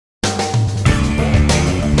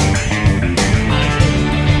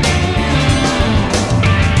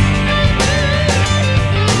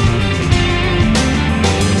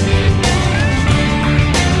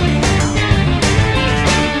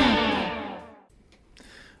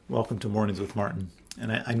Welcome to Mornings with Martin.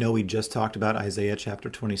 And I know we just talked about Isaiah chapter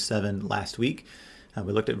 27 last week.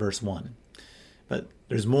 We looked at verse 1. But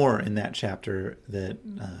there's more in that chapter that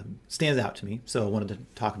stands out to me, so I wanted to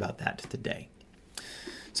talk about that today.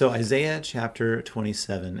 So Isaiah chapter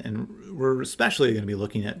 27, and we're especially going to be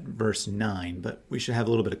looking at verse 9, but we should have a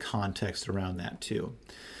little bit of context around that too.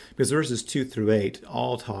 Because verses 2 through 8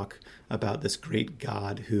 all talk about this great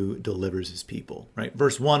God who delivers his people, right?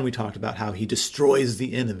 Verse 1, we talked about how he destroys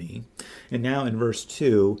the enemy. And now in verse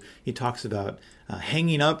 2, he talks about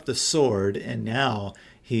hanging up the sword, and now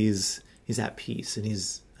he's at peace, and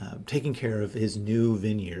he's taking care of his new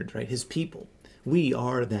vineyard, right? His people. We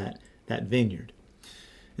are that vineyard.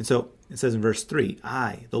 And so it says in verse 3,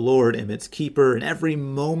 I, the Lord, am its keeper, and every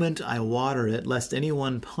moment I water it, lest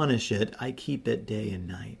anyone punish it. I keep it day and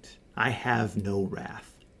night. I have no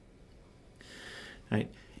wrath. Right?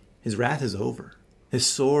 His wrath is over. His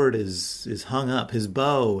sword is hung up. His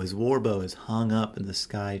bow, his war bow is hung up in the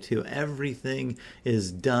sky too. Everything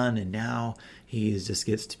is done, and now he just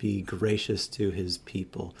gets to be gracious to his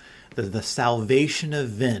people. The salvation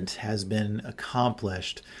event has been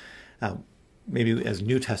accomplished. Maybe as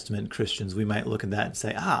New Testament Christians, we might look at that and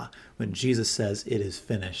say, when Jesus says it is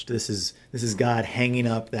finished, this is God hanging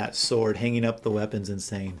up that sword, hanging up the weapons and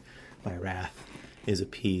saying, my wrath is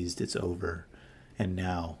appeased, it's over, and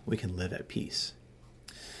now we can live at peace.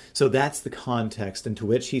 So that's the context into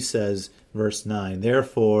which he says, verse 9,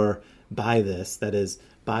 therefore, by this, that is,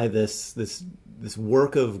 by this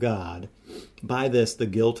work of God, by this the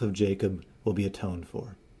guilt of Jacob will be atoned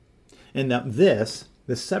for. And now this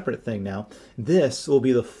separate thing now, this will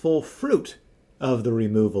be the full fruit of the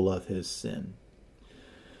removal of his sin.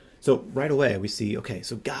 So right away we see, okay,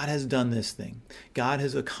 so God has done this thing. God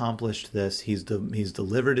has accomplished this. He's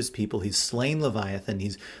delivered his people. He's slain Leviathan.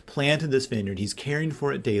 He's planted this vineyard. He's caring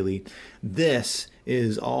for it daily. This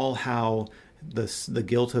is all how the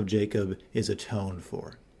guilt of Jacob is atoned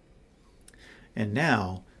for. And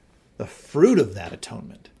now the fruit of that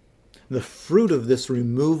atonement, the fruit of this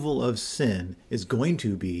removal of sin is going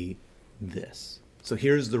to be this. So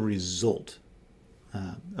here's the result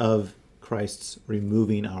of Christ's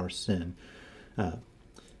removing our sin.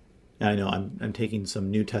 I know I'm taking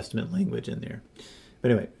some New Testament language in there.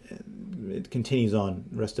 But anyway, it continues on,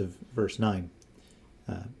 the rest of verse 9.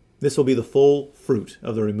 This will be the full fruit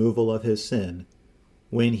of the removal of his sin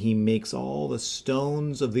when he makes all the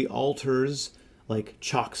stones of the altars like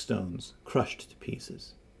chalk stones crushed to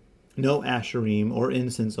pieces. No asherim or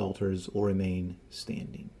incense altars will remain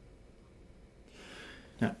standing.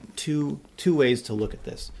 Now, two ways to look at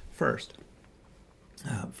this. First,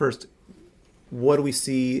 what do we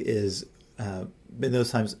see is in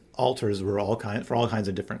those times altars were for all kinds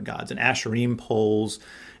of different gods, and asherim poles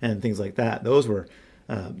and things like that. Those were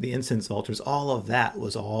the incense altars. All of that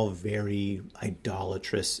was all very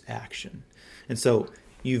idolatrous action, and so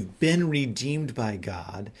you've been redeemed by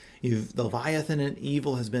God. The Leviathan and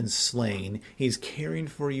evil has been slain. He's caring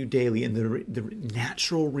for you daily. And the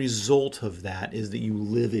natural result of that is that you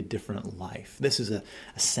live a different life. This is a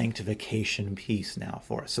sanctification piece now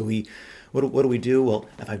for us. So what do we do? Well,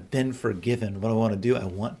 if I've been forgiven, what I want to do, I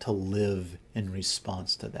want to live in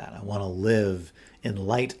response to that. I want to live in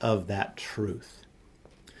light of that truth.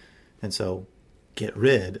 And so get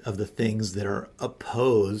rid of the things that are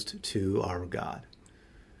opposed to our God.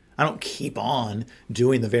 I don't keep on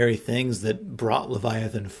doing the very things that brought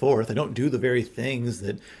Leviathan forth. I don't do the very things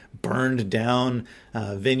that burned down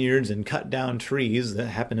vineyards and cut down trees that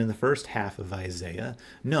happened in the first half of Isaiah.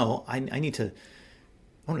 No, I want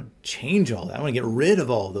to change all that. I want to get rid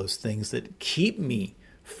of all those things that keep me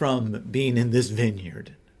from being in this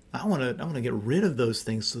vineyard. I want to get rid of those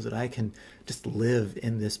things so that I can just live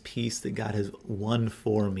in this peace that God has won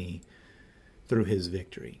for me through his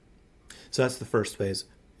victory. So that's the first phase.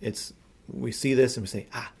 We see this and we say,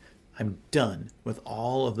 I'm done with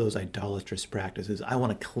all of those idolatrous practices. I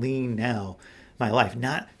want to clean now my life,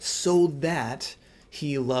 not so that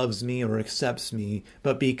he loves me or accepts me,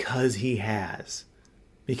 but because he has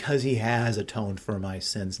atoned for my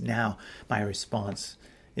sins. Now my response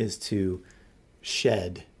is to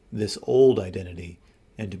shed this old identity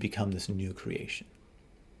and to become this new creation.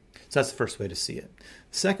 So that's the first way to see it.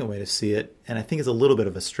 The second way to see it, and I think it's a little bit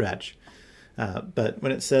of a stretch, but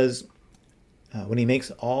when it says, when he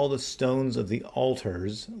makes all the stones of the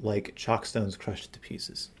altars like chalk stones crushed to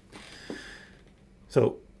pieces.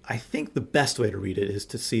 So I think the best way to read it is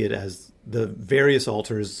to see it as the various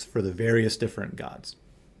altars for the various different gods.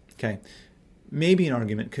 Okay, maybe an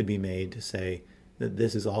argument could be made to say that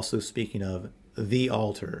this is also speaking of the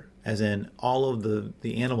altar, as in all of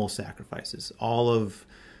the animal sacrifices, all of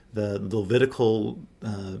the Levitical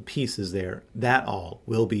pieces there, that all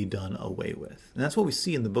will be done away with. And that's what we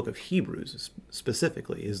see in the book of Hebrews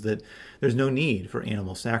specifically, is that there's no need for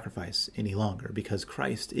animal sacrifice any longer because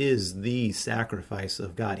Christ is the sacrifice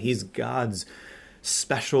of God. He's God's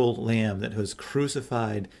special lamb that was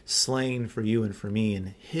crucified, slain for you and for me,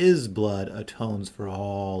 and his blood atones for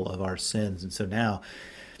all of our sins. And so now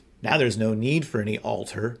there's no need for any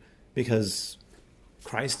altar because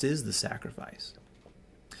Christ is the sacrifice.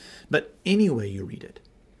 But any way you read it,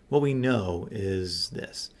 what we know is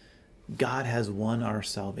this: God has won our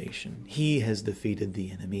salvation. He has defeated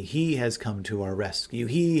the enemy. He has come to our rescue.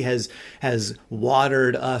 He has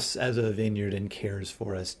watered us as a vineyard and cares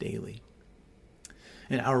for us daily.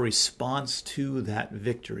 And our response to that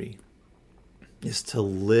victory is to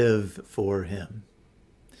live for him,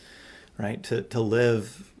 right? To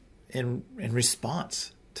live in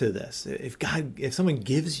response to this. If someone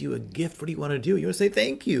gives you a gift, what do you want to do? You want to say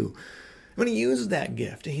thank you. You want to use that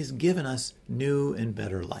gift. And he's given us new and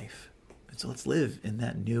better life. And so let's live in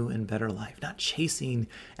that new and better life, not chasing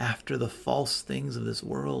after the false things of this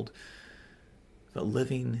world, but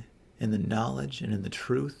living in the knowledge and in the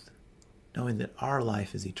truth, knowing that our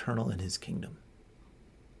life is eternal in his kingdom.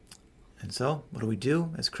 And so what do we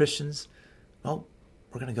do as Christians? Well,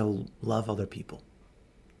 we're going to go love other people.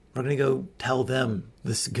 We're going to go tell them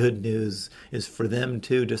this good news is for them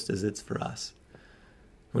too, just as it's for us.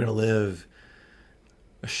 We're going to live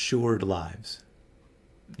assured lives,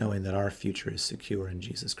 knowing that our future is secure in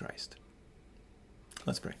Jesus Christ.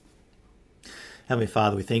 Let's pray. Heavenly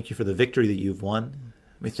Father, we thank you for the victory that you've won.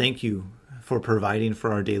 We thank you for providing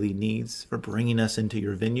for our daily needs, for bringing us into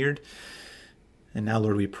your vineyard. And now,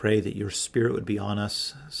 Lord, we pray that your Spirit would be on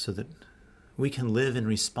us so that we can live in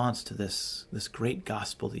response to this great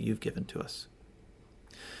gospel that you've given to us.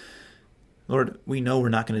 Lord, we know we're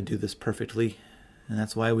not going to do this perfectly, and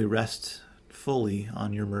that's why we rest fully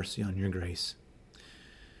on your mercy, on your grace.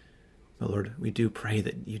 But Lord, we do pray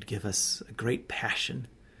that you'd give us a great passion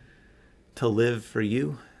to live for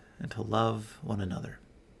you and to love one another.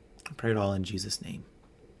 I pray it all in Jesus' name.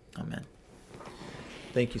 Amen.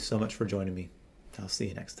 Thank you so much for joining me. I'll see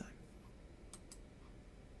you next time.